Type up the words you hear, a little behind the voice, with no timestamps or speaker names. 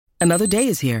Another day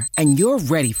is here, and you're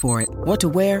ready for it. What to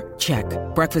wear? Check.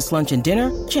 Breakfast, lunch, and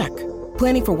dinner? Check.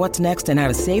 Planning for what's next and how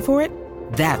to save for it?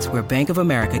 That's where Bank of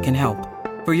America can help.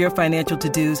 For your financial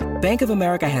to-dos, Bank of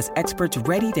America has experts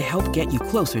ready to help get you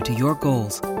closer to your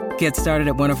goals. Get started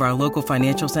at one of our local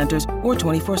financial centers or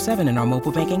 24/7 in our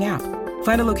mobile banking app.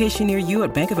 Find a location near you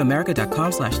at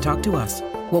bankofamerica.com/talktous.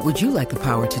 What would you like the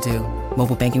power to do?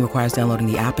 Mobile banking requires downloading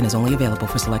the app and is only available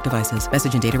for select devices.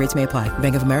 Message and data rates may apply.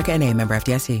 Bank of America N.A., member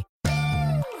FDIC.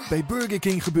 Bij Burger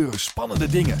King gebeuren spannende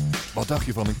dingen. Wat dacht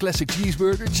je van een classic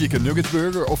cheeseburger, chicken nuggets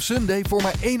burger of sundae voor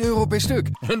maar €1 per stuk?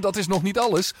 En dat is nog niet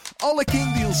alles. Alle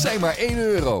King deals zijn maar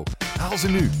 €1. Haal ze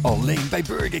nu alleen bij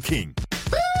Burger King.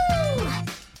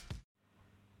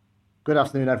 Good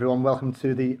afternoon, everyone. Welcome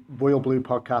to the Royal Blue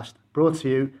podcast, brought to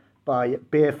you by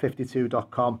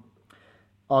beer52.com.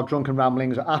 Our drunken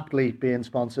ramblings are aptly being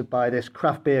sponsored by this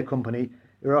craft beer company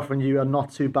who are offering you a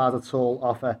not too bad at all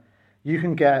offer. You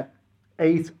can get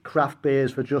 8 craft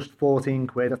beers for just 14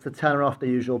 quid. That's a tenner off the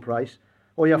usual price.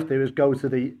 All you have to do is go to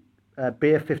the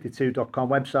beer52.com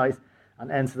website and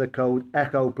enter the code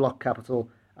ECHO Block Capital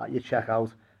at your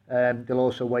checkout. They'll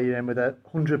also weigh you in with a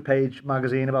 100-page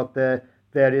magazine about their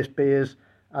various beers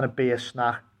and a beer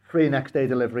snack, free next day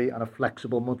delivery and a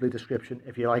flexible monthly description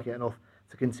if you like it enough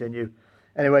to continue.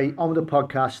 Anyway, on with the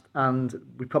podcast, and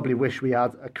we probably wish we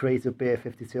had a creative Beer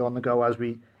 52 on the go as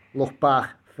we look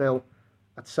back, Phil,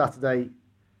 at Saturday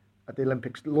at the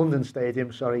London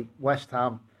Stadium, West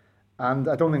Ham, and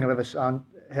I don't think I've ever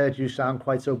heard you sound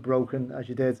quite so broken as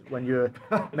you did when you were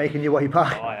making your way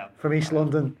back from East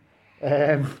London.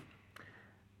 It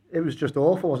was just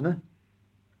awful, wasn't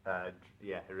it?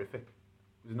 Yeah, horrific.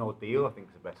 It was an ordeal, I think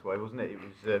is the best way, wasn't it? It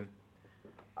was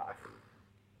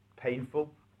painful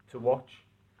to watch,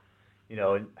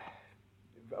 and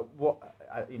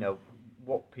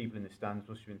what people in the stands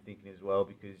must have been thinking as well,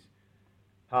 because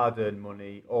hard-earned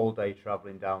money, all day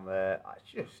travelling down there, it's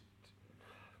just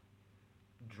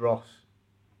dross,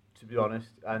 to be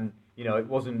honest. And it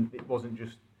wasn't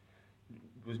just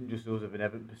us of an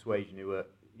Everton persuasion who were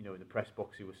in the press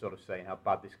box who were sort of saying how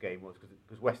bad this game was,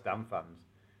 because West Ham fans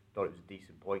thought it was a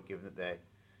decent point given that they're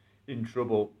in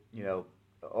trouble.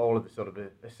 All of the sort of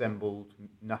assembled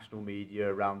national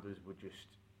media around us were just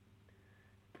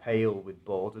pale with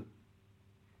boredom.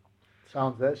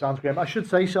 Sounds great. I should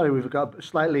say, we've got a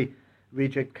slightly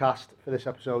reject cast for this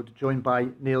episode, joined by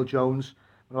Neil Jones,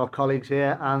 one of our colleagues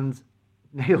here. And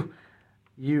Neil,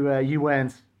 you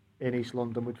weren't in East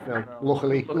London with Phil.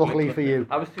 Luckily for you.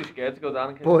 I was too scared to go down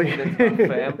and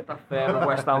that firm of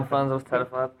West Ham fans. I was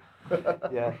terrified.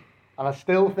 Yeah. And I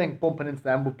still think bumping into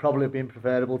them would probably have been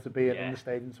preferable to be in the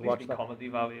stadium to watch that. Comedy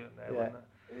value in there, wouldn't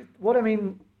it? What I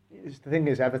mean is, the thing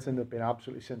is, Everton have been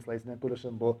absolutely scintillating at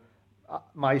Goodison, but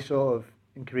my sort of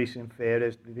increasing fear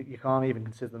is that you can't even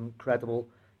consider them credible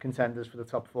contenders for the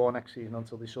top 4 next season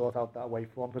until they sort out that away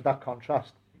form, because that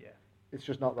contrast, it's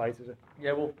just not right, is it?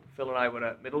 Yeah, well, Phil and I were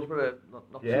at Middlesbrough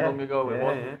not too long ago.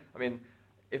 Yeah. I mean,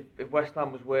 if West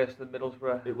Ham was worse than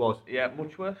Middlesbrough, it was. Yeah,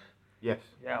 much worse. Yes.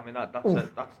 Yeah, I mean that's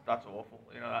awful.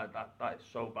 That is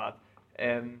so bad.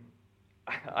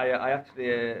 I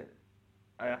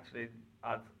actually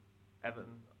had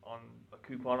Everton on a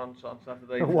coupon on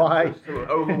Saturday. Why? So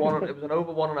over one. It was an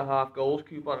over 1.5 goals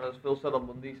coupon, and as Phil said on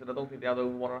Monday, he said I don't think they had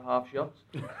over 1.5 shots.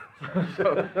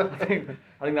 so I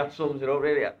think that sums it up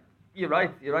really. You're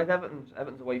right.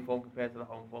 Everton's away form compared to the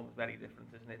home form is very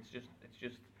different, isn't it? It's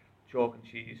just chalk and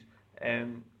cheese.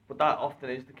 But that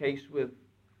often is the case with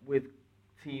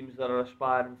teams that are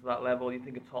aspiring to that level. You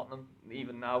think of Tottenham.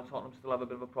 Even now, Tottenham still have a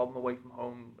bit of a problem away from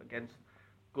home against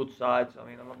good sides. I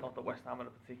mean, not that West Ham are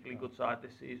a particularly good side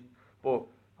this season, but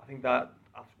I think that,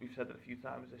 as we've said it a few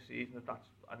times this season, that's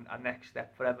a next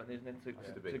step for Everton, isn't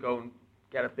it? To go and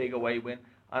get a big away win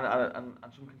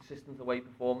and some consistent away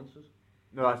performances.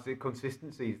 No, that's it.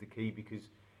 Consistency is the key, because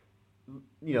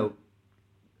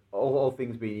all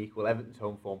things being equal, Everton's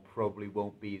home form probably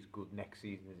won't be as good next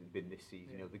season as it's been this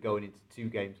season. They're going into 2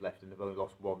 games left and they've only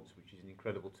lost once, which is an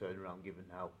incredible turnaround given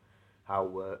how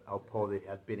poor they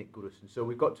had been at Goodison. So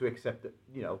we've got to accept that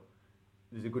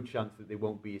there's a good chance that they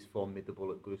won't be as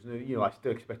formidable at Goodison. I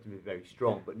still expect them to be very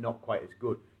strong, but not quite as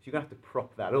good. So you're going to have to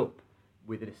prop that up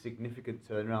with a significant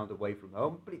turnaround away from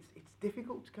home. But it's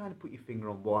difficult to kind of put your finger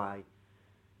on why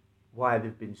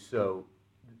they've been so.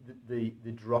 The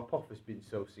drop off has been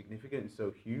so significant and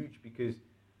so huge, because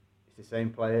it's the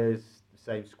same players, the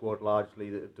same squad largely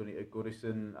that have done it at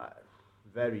Goodison.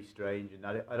 Very strange, and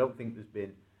I don't think there's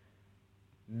been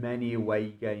many away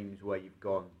games where you've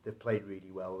gone, they've played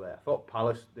really well there. I thought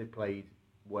Palace, they played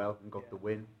well and got the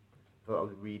win. I thought it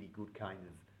was a really good kind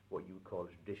of what you would call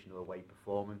a traditional away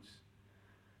performance.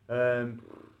 And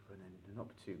then not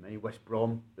too many. West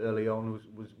Brom early on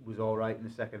was all right in the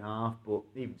second half, but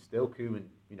even still, Koeman,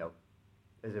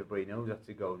 as everybody knows, had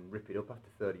to go and rip it up after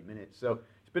 30 minutes. So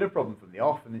it's been a problem from the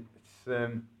off, and it's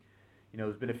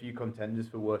there's been a few contenders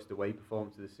for worst away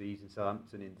performance of the season.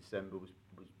 Southampton in December was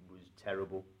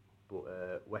terrible, but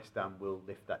West Ham will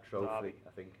lift that trophy, Derby.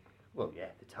 I think. Well, yeah,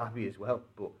 the Derby as well,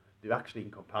 but they're actually,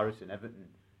 in comparison, Everton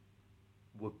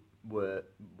were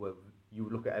you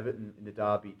would look at Everton in the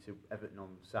Derby to Everton on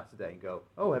Saturday and go,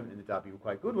 oh, Everton in the Derby were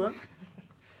quite good, weren't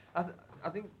they? I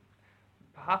think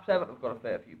perhaps Everton have got a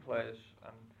fair few players,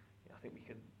 and I think we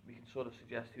can sort of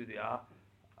suggest who they are.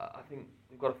 I think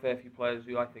they've got a fair few players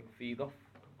who I think feed off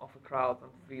a crowd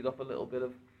and feed off a little bit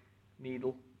of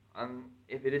needle, and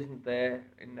if it isn't there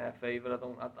in their favour,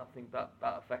 I think that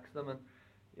affects them. And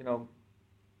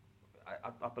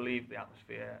I believe the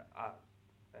atmosphere at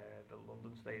the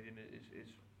London Stadium is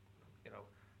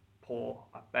poor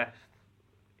at best,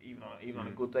 even on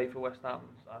a good day for West Ham.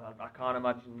 I can't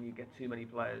imagine you get too many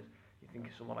players. You think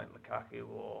of someone like Lukaku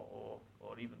or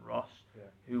even Ross,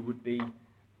 who would be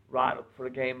right up for a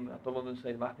game at the London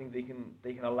Stadium. I think they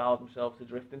can allow themselves to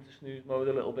drift into snooze mode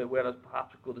a little bit, whereas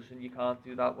perhaps at Goodison you can't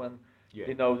do that when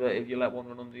they know that if you let one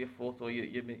run under your foot or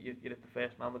you hit the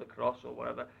first man with a cross or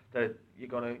whatever, that there's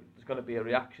gonna be a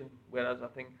reaction. Whereas I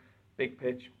think big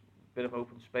pitch, bit of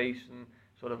open space, and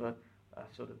sort of a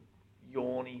sort of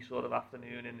yawny sort of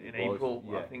afternoon in April.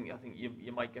 I think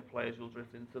you might get players who'll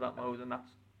drift into that mode, and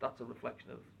that's a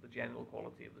reflection of the general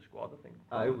quality of the squad, I think.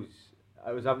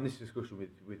 I was having this discussion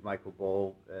with Michael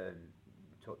Ball, going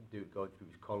through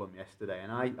his column yesterday,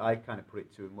 and I kind of put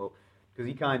it to him, well, because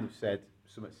he kind of said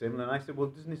something similar, and I said, well,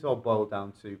 doesn't this all boil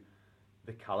down to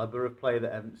the calibre of player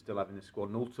that Everton still have in the squad,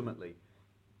 and ultimately,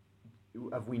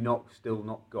 have we still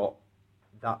not got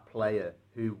that player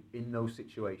who, in those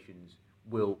situations,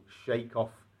 will shake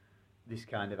off this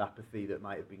kind of apathy that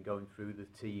might have been going through the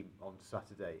team on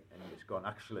Saturday, and it's gone,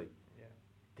 actually,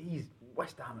 these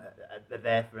West Ham are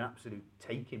there for an absolute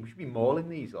taking. We should be mauling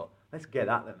these lot. Let's get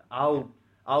at them.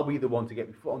 I'll be the one to get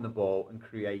my foot on the ball and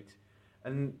create.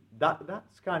 And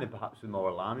that's kind of perhaps the more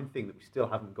alarming thing, that we still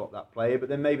haven't got that player. But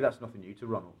then maybe that's nothing new to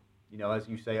Ronald. As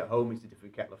you say, at home it's a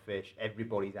different kettle of fish.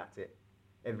 Everybody's at it.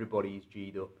 Everybody's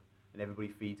G'd up, and everybody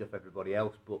feeds off everybody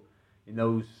else. But in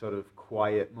those sort of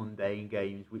quiet, mundane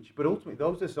games, but ultimately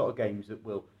those are the sort of games that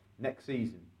will, next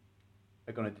season,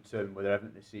 are going to determine whether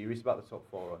Everton is serious about the top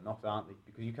four or not, aren't they?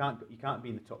 Because you can't be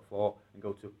in the top four and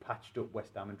go to a patched up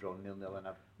West Ham and draw 0-0 and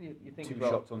have you think two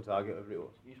shots on target, whatever it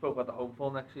was. You spoke about the home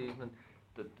form next season,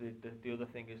 and the other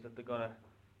thing is that they're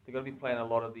gonna be playing a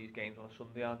lot of these games on a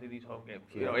Sunday, aren't they? These home games.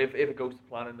 If it goes to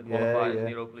plan in the qualifiers in the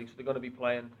Europa League, so they're going to be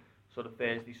playing sort of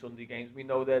Thursday, Sunday games. We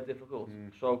know they're difficult,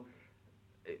 so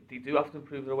they do have to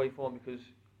improve their away form, because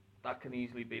that can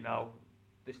easily be now.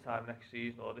 This time next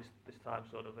season, or this time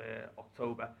sort of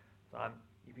October time,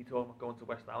 you'd be talking about going to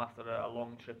West Ham after a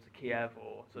long trip to Kiev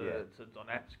or to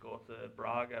Donetsk or to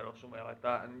Braga or somewhere like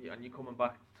that, and you're coming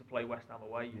back to play West Ham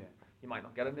away. You might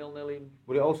not get a 0-0 even.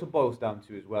 But it also boils down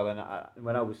to as well, and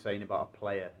when I was saying about a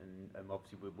player, and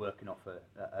obviously we're working off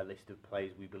a list of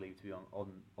players we believe to be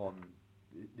on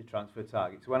the transfer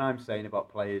targets. When I'm saying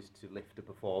about players to lift a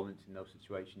performance in those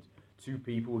situations, two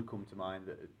people would come to mind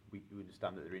that we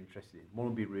understand that they're interested in. One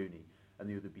would be Rooney, and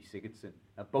the other would be Sigurdsson.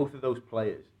 Now, both of those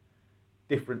players,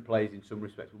 different players in some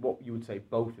respects, but what you would say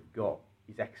both have got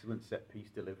is excellent set-piece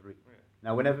delivery. Yeah.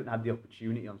 Now, when Everton had the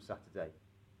opportunity on Saturday,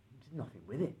 did nothing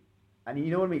with it. And you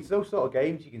know what I mean? It's those sort of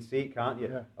games, you can see it, can't you?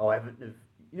 Yeah. Oh, Everton have...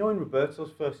 in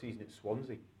Roberto's first season at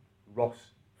Swansea, Ross,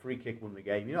 free kick won the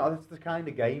game. That's the kind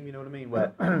of game, you know what I mean,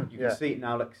 where you can see it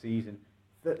now next season.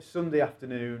 Sunday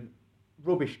afternoon,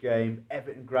 rubbish game,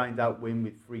 Everton grind out win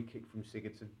with free kick from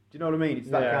Sigurdsson. Do you know what I mean? It's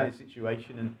that kind of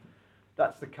situation, and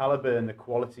that's the calibre and the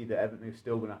quality that Everton are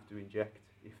still going to have to inject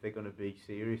if they're going to be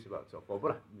serious about top four.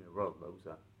 But Ronald knows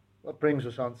that. That brings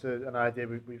us on to an idea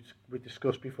we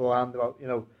discussed beforehand about,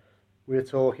 we're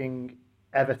talking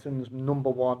Everton's number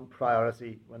one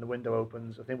priority when the window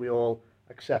opens. I think we all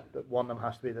accept that one of them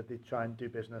has to be that they try and do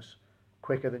business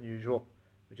quicker than usual,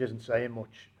 which isn't saying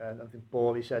much. And I think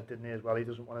Borley said, didn't he, as well, he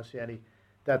doesn't want to see any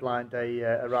deadline day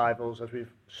arrivals, as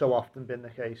we've so often been the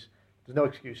case. There's no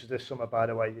excuses this summer, by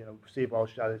the way. Steve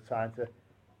Walsh had time to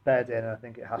bed in, and I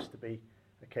think it has to be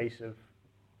a case of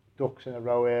ducks in a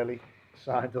row early,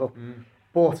 signed up.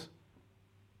 But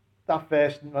that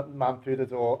first man through the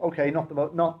door, okay, not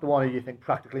the one who you think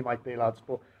practically might be, lads,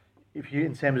 but if you,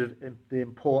 in terms of the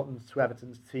importance to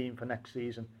Everton's team for next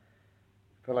season,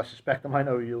 Phil, I suspect I might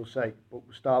know who you'll say, but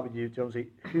we'll start with you, Jonesy.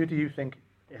 Who do you think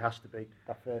it has to be,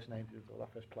 that first name, or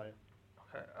that first player?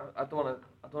 I don't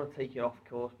want to take you off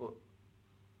course, but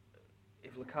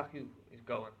if Lukaku is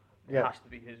going, it has to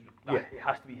be his. It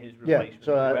has to be his replacement. Yeah,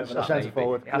 so a that centre may be.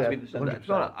 forward. It has to be the centre.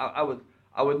 So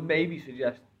I would maybe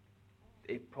suggest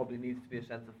it probably needs to be a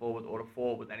centre forward or a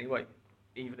forward anyway,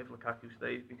 even if Lukaku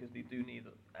stays, because they do need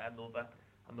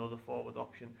another forward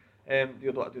option.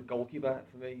 The goalkeeper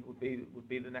for me would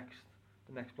be the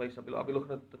next place I'll be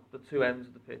looking at the two ends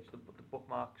of the pitch, the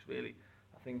bookmarks really.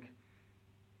 I think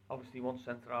obviously one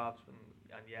centre halves and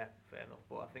yeah, fair enough,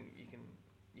 but I think you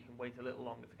can wait a little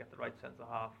longer to get the right centre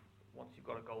half once you've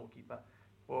got a goalkeeper.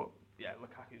 But yeah,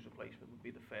 Lukaku's replacement would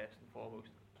be the first and foremost,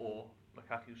 or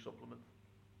Lukaku's supplement.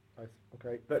 Right,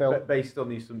 okay. But based on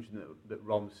the assumption that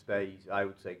Rom stays, I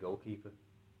would say goalkeeper.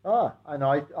 I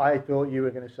know. I thought you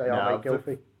were going to say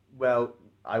Gylfi. Well,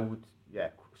 I would,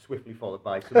 swiftly followed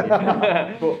by somebody.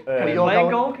 But playing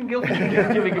goal? Can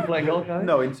Gylfi play goal?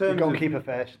 No, in terms goalkeeper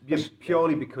first. Just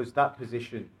purely because that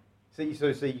position. So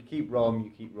you keep Rom,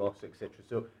 you keep Ross, etc.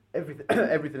 So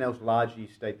everything else largely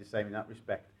stayed the same in that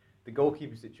respect. The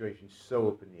goalkeeper situation is so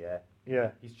up in the air.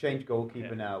 Yeah. He's changed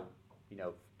goalkeeper now,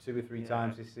 2 or 3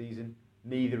 times this season.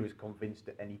 Neither is convinced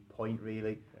at any point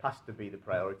really. Has to be the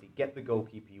priority. Get the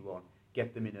goalkeeper you want,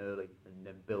 get them in early, and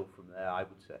then build from there. I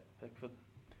would say. Pickford.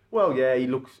 Well, yeah, he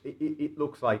looks. It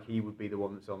looks like he would be the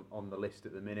one that's on the list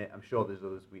at the minute. I'm sure there's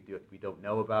others we don't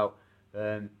know about.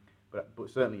 But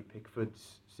certainly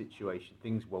Pickford's situation,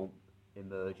 things won't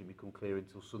emerge and become clear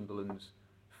until Sunderland's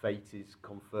fate is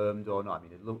confirmed or not. I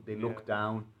mean, they look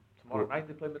down. Tomorrow night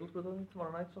they play Middlesbrough, don't they?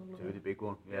 Tomorrow night, Sunderland. Do the big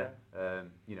one, yeah.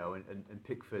 And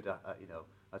Pickford,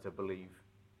 as I believe,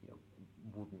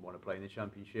 wouldn't want to play in the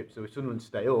Championship. So if Sunderland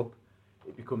stay up,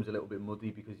 it becomes a little bit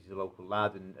muddy because he's a local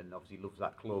lad and obviously loves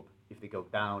that club. If they go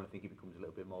down, I think it becomes a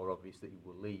little bit more obvious that he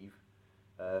will leave.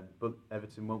 But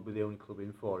Everton won't be the only club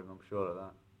in for him, I'm sure of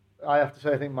that. I have to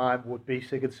say, I think mine would be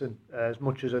Sigurdsson. As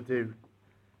much as I do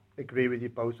agree with you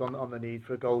both on the need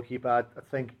for a goalkeeper, I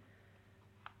think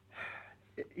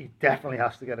he definitely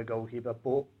has to get a goalkeeper.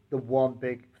 But the one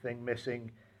big thing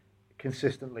missing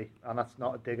consistently, and that's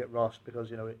not a dig at Ross,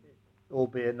 because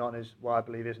albeit not his, what I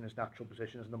believe isn't his natural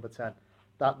position as number 10.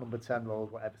 That number 10 role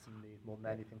is what Everton need more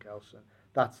than anything else. And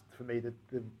that's for me the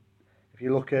if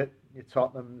you look at your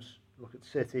Tottenham's, look at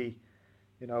City,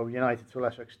 United to a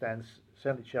lesser extent,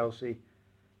 certainly Chelsea,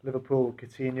 Liverpool,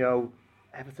 Coutinho,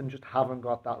 Everton just haven't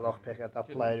got that lockpicker, that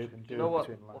player who can do it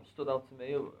between the lines. What stood out to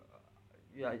me,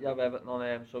 you have Everton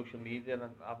on social media and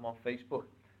I have them on Facebook,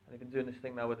 and they've been doing this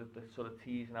thing now with the sort of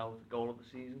teasing out the goal of the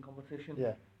season competition.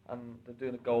 Yeah. And they're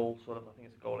doing a goal, I think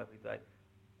it's a goal every day.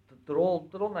 They're all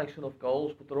nice enough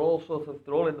goals, but they're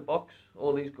all in the box.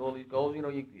 All these goals.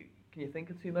 Can you think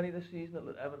of too many this season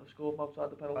that Everton have scored from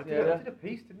outside the penalty area? I did a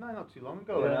piece, didn't I, not too long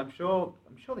ago? Yeah. And I'm sure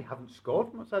they haven't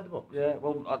scored from outside the box. Yeah,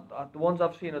 well, the ones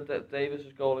I've seen are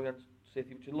Davis's goal against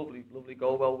City, which is a lovely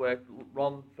goal, well worked.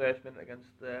 Ron first minute against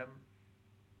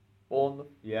Bournemouth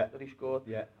that he scored.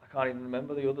 Yeah. I can't even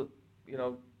remember the other.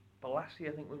 Balassi,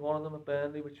 I think, was one of them at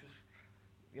Burnley, which was.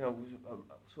 Was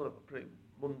a sort of a pretty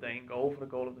mundane goal for a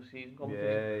goal of the season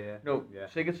competition.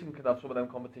 Sigurdsson could have some of them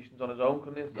competitions on his own,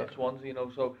 couldn't he? At Swansea,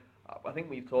 so I think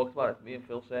we've talked about it, me and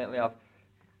Phil certainly have,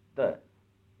 that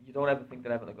you don't ever think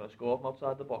that Everton are going to score from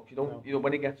outside the box. You don't,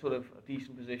 when you get sort of a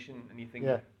decent position and you think,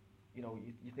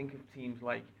 you think of teams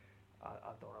like, I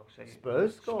don't know, say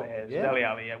Spurs, Dele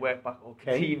Alli, work back, or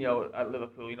Coutinho at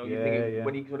Liverpool. You think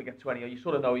when you sort of get 20, you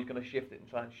sort of know he's going to shift it and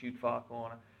try and shoot far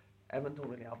corner. Everton don't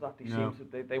really have that.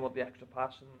 They want the extra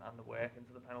pass and the work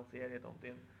into the penalty area, don't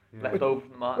they? Left over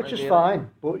from the Martin. Which is fine,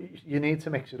 but you need to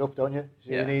mix it up, don't you?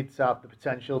 So you need to have the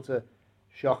potential to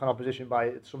shock an opposition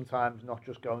by sometimes not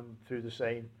just going through the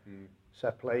same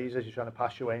set plays as you're trying to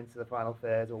pass your way into the final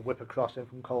third, or whip a cross in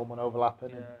from Coleman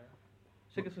overlapping.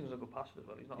 Sigurdsson's a good passer as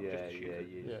well. He's not just a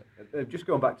shooter. Just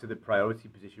going back to the priority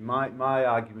position, my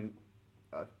argument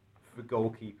for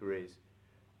goalkeeper is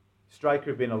striker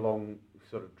have been a long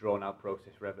sort of drawn out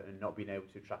process for Everton and not being able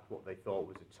to attract what they thought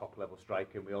was a top level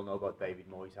striker. And we all know about David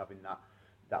Moyes having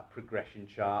that progression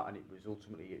chart, and it was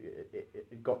ultimately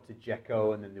it got to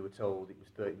Dzeko, and then they were told it was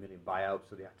 30 million buyout,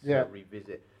 so they had to sort of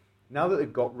revisit. Now that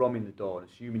they've got Rom in the door, and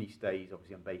assuming he stays,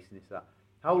 obviously I'm basing this that,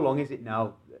 how long is it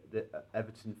now that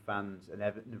Everton fans and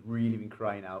Everton have really been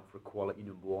crying out for a quality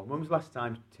number one? When was the last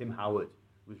time Tim Howard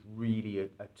was really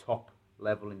a top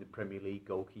level in the Premier League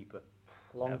goalkeeper?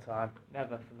 Long time.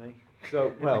 Never for me.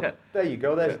 So, well, there you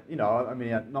go. There's, I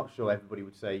mean, I'm not sure everybody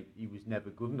would say he was never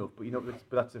good enough, but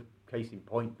that's a case in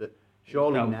point that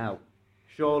surely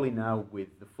now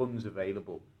with the funds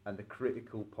available and the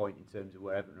critical point in terms of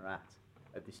where Everton are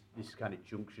at this kind of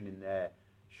junction in their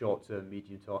short-term,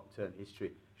 medium-term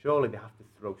history, surely they have to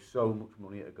throw so much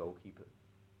money at a goalkeeper.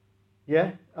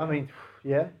 Yeah, I mean,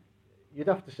 yeah, you'd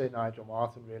have to say Nigel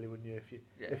Martin, really, wouldn't you?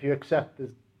 If you accept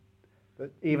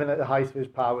that even at the height of his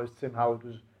powers, Tim Howard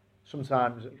was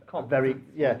sometimes very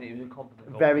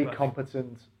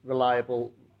competent,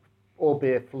 reliable,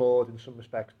 albeit flawed in some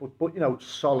respects, but you know,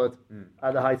 solid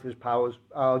at the height of his powers,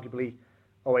 arguably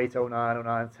 08, 09,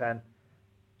 09, 10.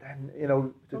 Then, you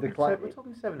know, We're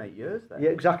talking 7-8 years then.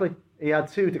 Yeah, exactly. He had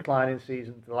 2 declining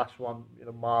seasons, the last one, you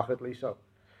know, markedly so.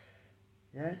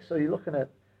 Yeah, so you're looking at,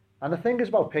 and the thing is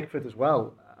about Pickford as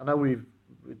well. I know we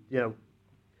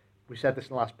said this in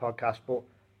the last podcast, but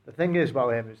the thing is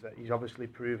about him is that he's obviously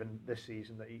proven this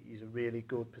season that he's a really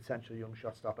good potential young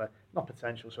shot stopper. Not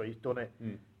potential, so he's done it.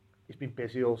 He's been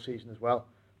busy all season as well.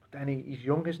 But then he's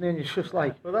young, isn't he? And he's just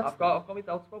like... Well, I've got my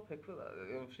doubts about Pickford.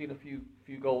 I've seen a few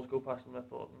goals go past him, I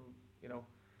thought, and, you know,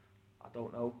 I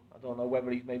don't know whether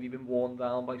he's maybe been worn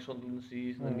down by Sunderland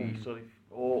season and he's sort of,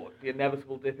 or the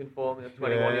inevitable dip in form that a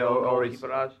 21-year-old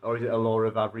goalkeeper has. Or is it a law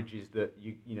of averages that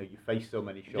you face so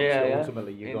many shots that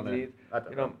ultimately you're going to... I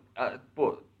don't know.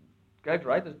 But Greg's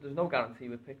right, there's no guarantee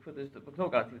with Pickford, there's no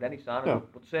guarantee with any signing,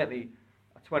 but certainly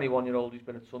a 21-year-old who's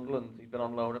been at Sunderland, he's been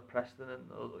on loan at Preston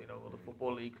and other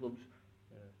Football League clubs.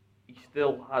 He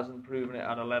still hasn't proven it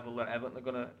at a level that Everton are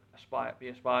going to be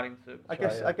aspiring to. I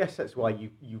guess that's why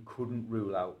you couldn't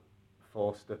rule out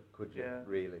Forster, could you?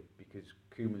 Really, because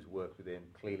Koeman's worked with him,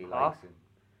 clearly likes him.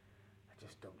 I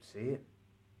just don't see it.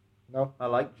 No, I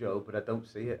like Joe, but I don't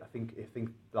see it. I think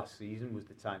last season was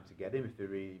the time to get him if they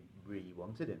really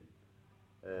wanted him.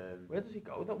 Where does he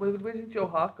go? Where do you think Joe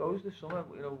Hart goes this summer?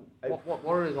 You know, what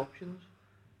are his options?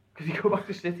 Could he go back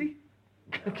to City?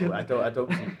 I don't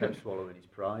see Pep swallowing his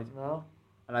pride. No.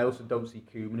 And I also don't see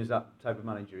Koeman as that type of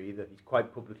manager either. He's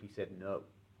quite publicly said no.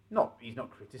 He's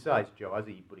not criticised Joe, has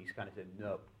he? But he's kind of said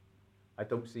no. I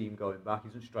don't see him going back. He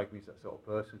doesn't strike me as that sort of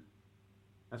person.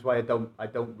 That's why I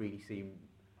don't really see him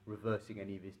reversing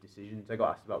any of his decisions. I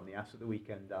got asked about Niasse at the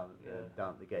weekend down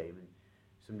at the game, and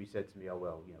somebody said to me, "Oh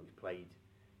well, you know, he's played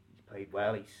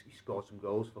well. He scored some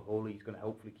goals for Hull. He's going to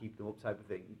hopefully keep them up," type of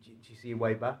thing. Do you see a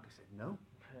way back? I said no.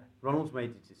 Ronald's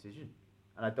made his decision,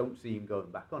 and I don't see him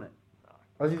going back on it.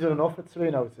 Has he done enough at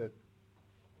Torino to...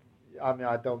 I mean,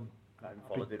 I don't...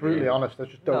 To be brutally honest, I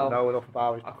just don't know enough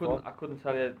about his performance. I couldn't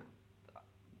tell you.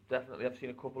 Definitely, I've seen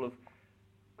a couple of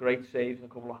great saves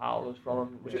and a couple of howlers from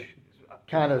him, which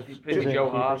kind of... Joe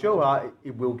Hart. Joe Hart,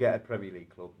 he will get a Premier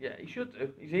League club. Yeah, he should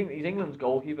do. He's England's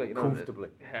goalkeeper, you know. Comfortably.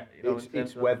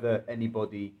 It's whether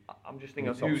anybody... I'm just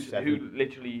thinking of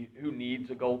who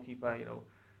needs a goalkeeper, you know.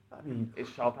 I mean, would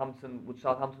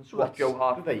Southampton swap Joe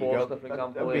Hart for Forster, for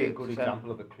example? That would be a good example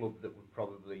of a club that would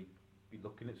probably be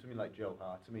looking at something like Joe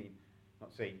Hart. I mean, I'm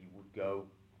not saying you would go,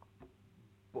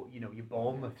 but you know, your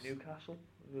Bournemouth, Newcastle.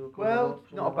 Well,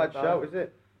 not a bad shout, is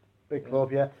it? Big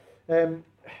club, yeah.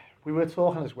 We were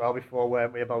talking as well before,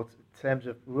 weren't we, about terms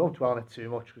of, we won't dwell on it too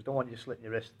much because I don't want you slitting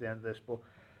your wrist at the end of this, but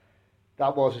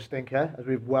that was a stinker, as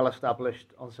we've well established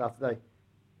on Saturday.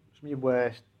 Some of your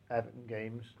worst Everton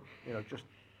games, you know, just.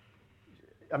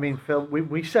 I mean, Phil,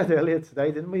 we said earlier today,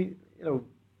 didn't we? You know,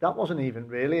 that wasn't even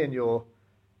really in your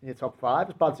top 5,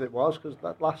 as bad as it was, because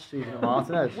that last season of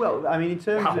Martinez. Well, I mean, in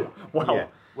terms of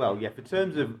for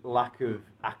terms of lack of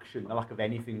action, the lack of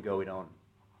anything going on,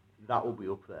 that will be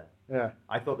up there. Yeah.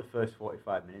 I thought the first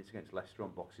 45 minutes against Leicester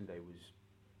on Boxing Day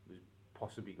was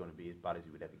possibly going to be as bad as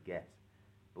it would ever get,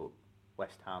 but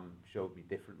West Ham showed me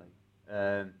differently.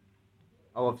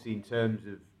 Obviously, in terms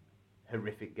of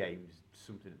horrific games,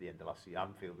 something at the end of last season,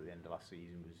 Anfield at the end of last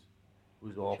season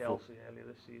was awful. Chelsea earlier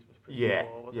this season was pretty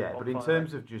poor. Yeah, but in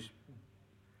terms of just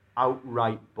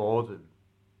outright boredom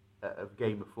of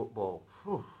game of football,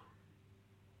 go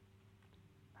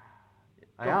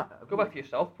back to your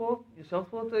Southport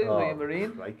days, or your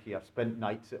Marine. Crikey, I spent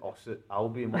nights at Ossett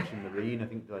Albion watching Marine. I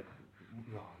think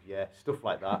stuff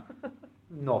like that.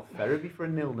 North Ferriby for a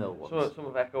 0-0 once. Some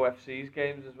of Echo FC's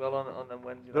games as well on them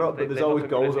Wednesday. There's always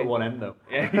goals at one end though.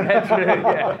 Yeah, that's true.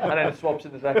 Yeah, and then it swaps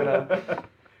in the second half.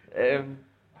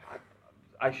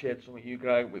 I shared some with you,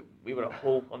 Greg. We were at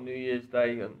Hull on New Year's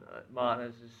Day, and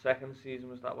Martinez's second season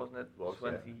wasn't it?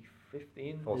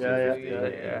 2015.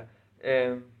 Yeah.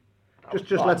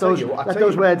 Just let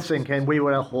those words sink in. We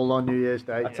were at Hull on New Year's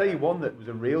Day. I'll tell you one that was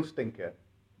a real stinker.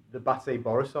 The Bate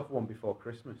Borisov one before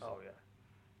Christmas. Oh yeah.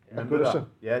 Remember that?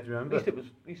 Yeah, do you remember? At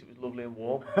least it was lovely and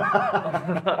warm.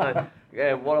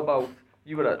 Yeah. What about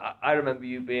you? I remember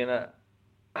you being at.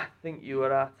 I think you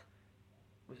were at.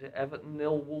 Was it Everton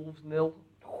 0, Wolves 0?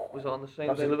 Was it on the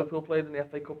same day Liverpool played in the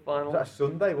FA Cup final? Was that a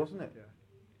Sunday, wasn't it?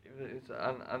 Yeah.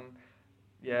 And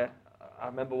I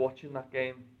remember watching that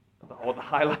game. or the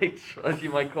highlights, as you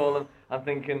might call them, and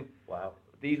thinking, Wow.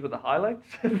 these were the highlights.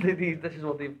 This is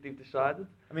what they've decided.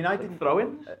 I mean, I didn't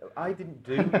throw-ins. I didn't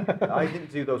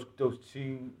do those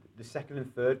two, the second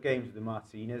and third games of the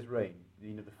Martinez reign.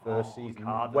 You know, the first season,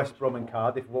 Cardiff West was Brom and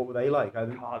Cardiff. What were they like?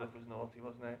 Cardiff was naughty,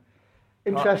 wasn't it?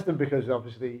 Interesting because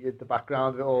obviously the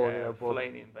background of it all, Yeah, you know, but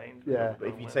Fellaini and Baines. Yeah. But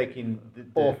if you take in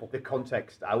Awful. the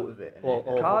context out of it,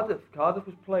 Awful. Cardiff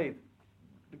was played.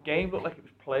 The game looked like it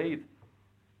was played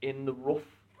in the rough.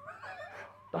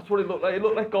 That's what it looked like. It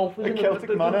looked like golfers. A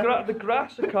Celtic manner. The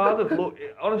grass at Cardiff looked,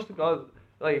 honest to God,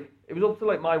 like it was up to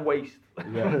like my waist.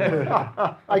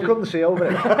 yeah. I couldn't see over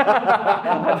it.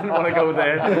 I didn't want to go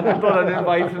there. I thought I'd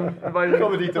invite him.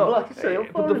 Comedy double, I could say,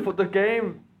 But the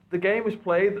game was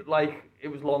played like it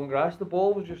was long grass. The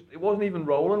ball was just, it wasn't even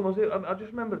rolling, was it? I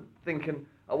just remember thinking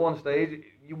at one stage,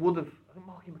 you would have, I think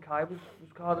Marky Mackay was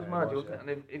Cardiff's manager, wasn't it?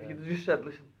 And if you'd just said,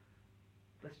 listen,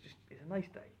 it's a nice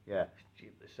day. Yeah.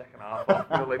 The second half off,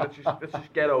 you know, like let's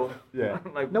just get home. Yeah.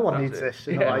 Like, No one that's needs it. this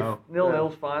in Yeah, life.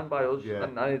 0-0's fine by us, Yeah.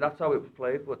 and that's how it was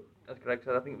played. But as Greg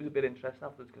said, I think it was a bit interesting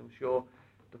afterwards because I'm sure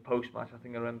the post-match, I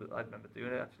remember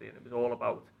doing it actually, and it was all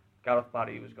about Gareth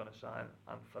Barry was going to sign,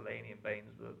 and Fellaini and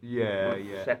Baines were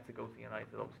set to go to United.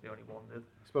 Obviously, only one did.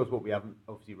 I suppose what we haven't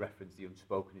obviously referenced, the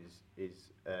unspoken, is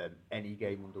any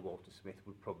game under Walter Smith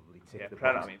would probably tick the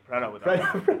box. Preno would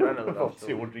Preno would have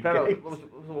 200 games. Was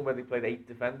the one where they played 8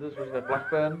 defenders, wasn't it?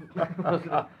 Blackburn.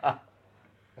 I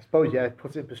suppose, yeah, it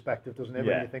puts it in perspective, doesn't it?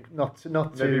 Yeah. When you think not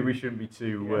Maybe too we shouldn't be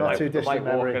too... not too the distant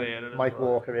Mike Walker memory. era as Mike well.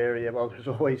 Walker area. Well, it was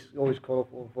always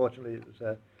colourful. Unfortunately, it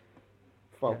was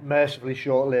mercifully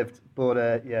short-lived,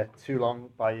 but yeah, too long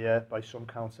by some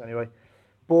counts anyway.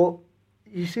 But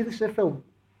you see this film,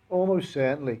 almost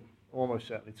certainly,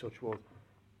 touch wood,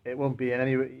 it won't be in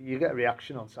any. You get a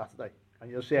reaction on Saturday,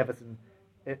 and you'll see Everton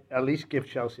at least give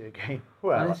Chelsea a game.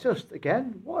 Well, and it's just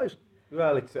again, what is?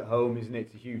 Well, it's at home, isn't it?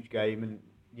 It's a huge game, and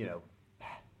you know,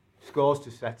 scores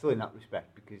to settle in that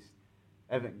respect because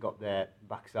Everton got their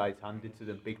backsides handed to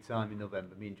them big time in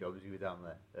November. Me and Jonesy were down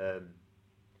there.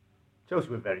 Chelsea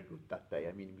were very good that day.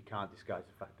 I mean, we can't disguise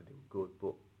the fact that they were good,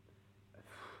 but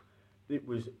it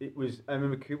was. I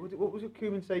remember what was it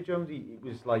Koeman say, Jonesy? It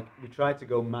was like we tried to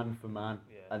go man for man,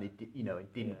 and it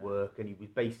didn't work, and he was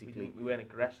basically. We weren't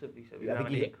aggressive. He said we I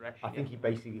aggression. think he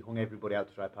basically hung everybody out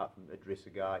to try apart from Idrissa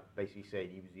Gueye, basically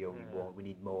saying he was the only one. We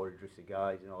need more Idrissa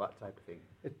Gueyes and all that type of thing.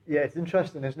 It's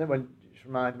interesting, isn't it? When it just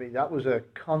reminded me that was a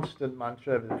constant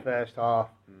mantra over the first half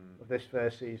of this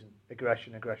first season: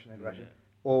 aggression.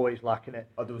 Always lacking it.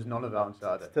 Oh, there was none of that on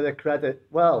Saturday. To the credit,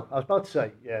 well, I was about to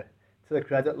say, yeah, to the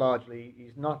credit largely,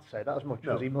 he's not said that as much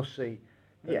as he must see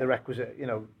the requisite,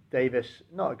 Davis,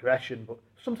 not aggression, but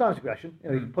sometimes aggression. He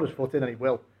can put his foot in and he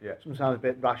will. Yeah. Sometimes a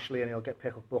bit rashly and he'll get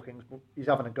pick up bookings, but he's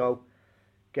having a go.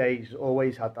 Gay's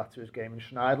always had that to his game, and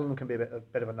Schneiderlin can be a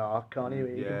bit of a narc, can't he?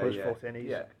 He can put his foot in,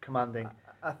 he's commanding.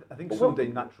 I think Sunday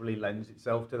naturally lends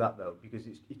itself to that though, because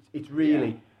it's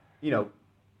really,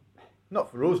 not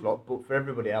for us lot, but for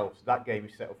everybody else, that game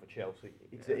is set up for Chelsea.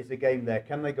 It's a game there.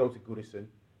 Can they go to Goodison,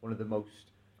 one of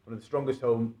the strongest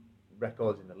home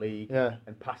records in the league,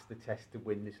 and pass the test to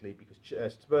win this league? Because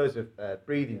Spurs are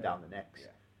breathing down the necks.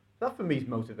 That for me is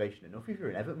motivation enough. If you're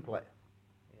an Everton player,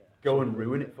 go and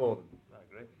ruin it for them. I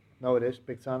agree. No, it is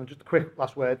big time. And just a quick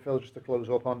last word, Phil, just to close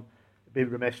up on. It'd be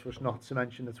remiss for us not to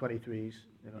mention the 23s.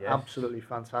 Absolutely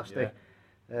fantastic.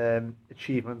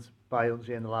 Achievement by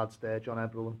Unzi and the lads there, John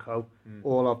Ebrell and co.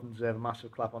 All of them deserve a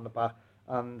massive clap on the back.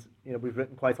 And we've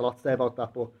written quite a lot today about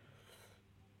that, but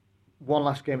one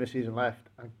last game of the season left,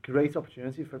 and great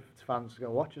opportunity for fans to go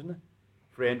watch, isn't it?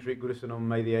 Free entry at Goodison on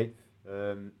May the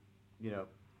 8th.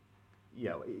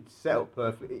 It's set up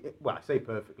perfectly. Well, I say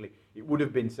perfectly. It would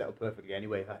have been set up perfectly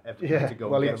anyway if Everton had to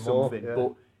go and get something.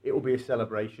 But it will be a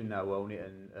celebration now, won't it?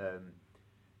 And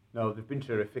no, they've been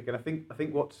terrific. And I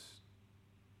think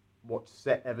what's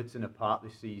set Everton apart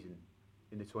this season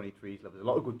in the 23s level. There's a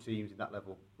lot of good teams in that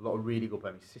level. A lot of really good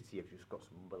players. City have just got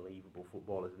some unbelievable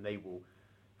footballers, and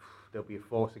they'll be a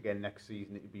force again next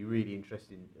season. It'll be a really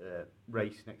interesting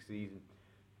race next season.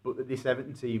 But this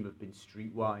Everton team have been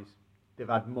streetwise. They've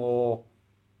had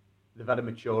a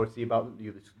maturity about them.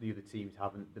 The other teams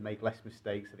haven't. They make less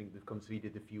mistakes. I think they've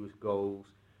conceded the fewest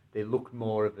goals. They look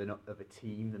more of a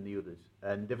team than the others,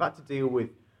 and they've had to deal with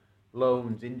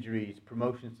loans, injuries,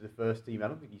 promotions to the first team. I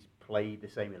don't think he's played the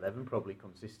same 11 probably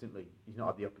consistently. He's not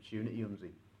had the opportunity,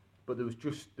 Unzi. But there was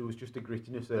just a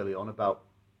grittiness early on about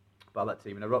that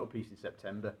team. And I wrote a piece in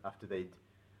September after they'd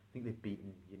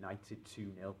beaten United 2-0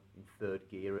 in third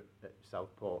gear at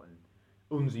Southport, and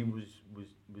Unzi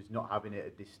was not having it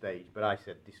at this stage. But I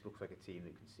said this looks like a team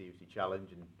that can seriously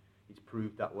challenge, and it's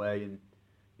proved that way. And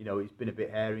You know, it's been a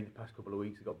bit hairy in the past couple of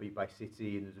weeks. They got beat by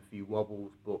City and there's a few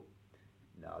wobbles, but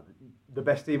no, the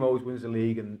best team always wins the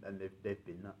league, and they've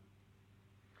been that.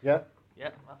 Yeah. Yeah,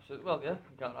 absolutely. Well, yeah,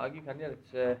 you can't argue, can you?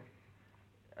 It's you're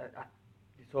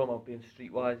talking about being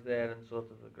streetwise there and sort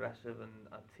of aggressive, and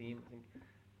a team, I think,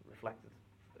 reflected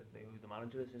who the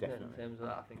manager is, isn't it? In terms of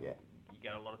that, I think you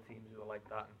get a lot of teams who are like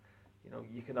that, and you know,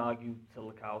 you can argue till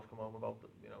the cows come home about,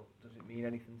 you know, does it mean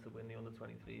anything to win the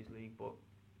under-23s league? But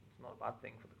it's not a bad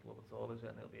thing for the club at all, is it?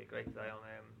 And it'll be a great day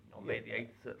on May the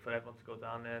 8th for everyone to go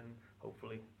down there and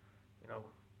hopefully, you know,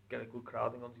 get a good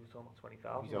crowd. I think he was talking about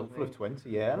 20,000. He's hopeful of 20,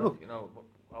 yeah. So, Look, you know,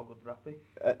 how good would that be?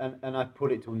 And I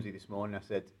put it to Unzi this morning. I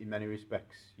said, in many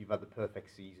respects, you've had the perfect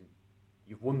season.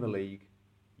 You've won the league.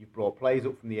 You've brought players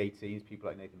up from the 18s, people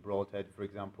like Nathan Broadhead, for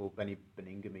example. Benny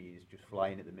Beningame is just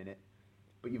flying at the minute.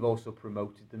 But you've also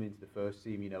promoted them into the first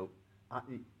team. You know,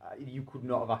 you could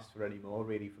not have asked for any more,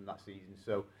 really, from that season.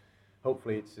 So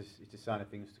hopefully it's a sign of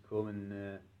things to come.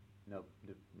 And, no,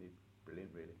 they're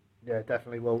brilliant, really. Yeah,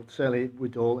 definitely. Well, certainly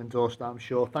we'd all endorse that, I'm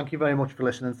sure. Thank you very much for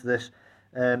listening to this.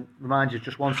 Remind you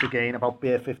just once again about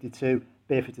Beer 52,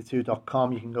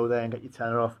 beer52.com. You can go there and get your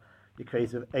tenner off your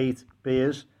crate of 8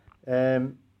 beers.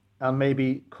 And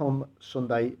maybe come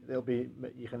Sunday,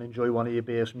 you can enjoy one of your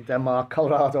beers from Denmark,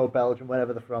 Colorado, Belgium,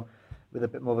 wherever they're from, with a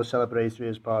bit more of a celebratory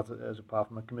as apart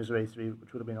from a commiseratory,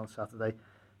 which would have been on Saturday.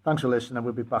 Thanks for listening, and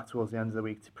we'll be back towards the end of the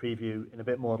week to preview in a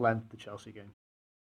bit more length the Chelsea game.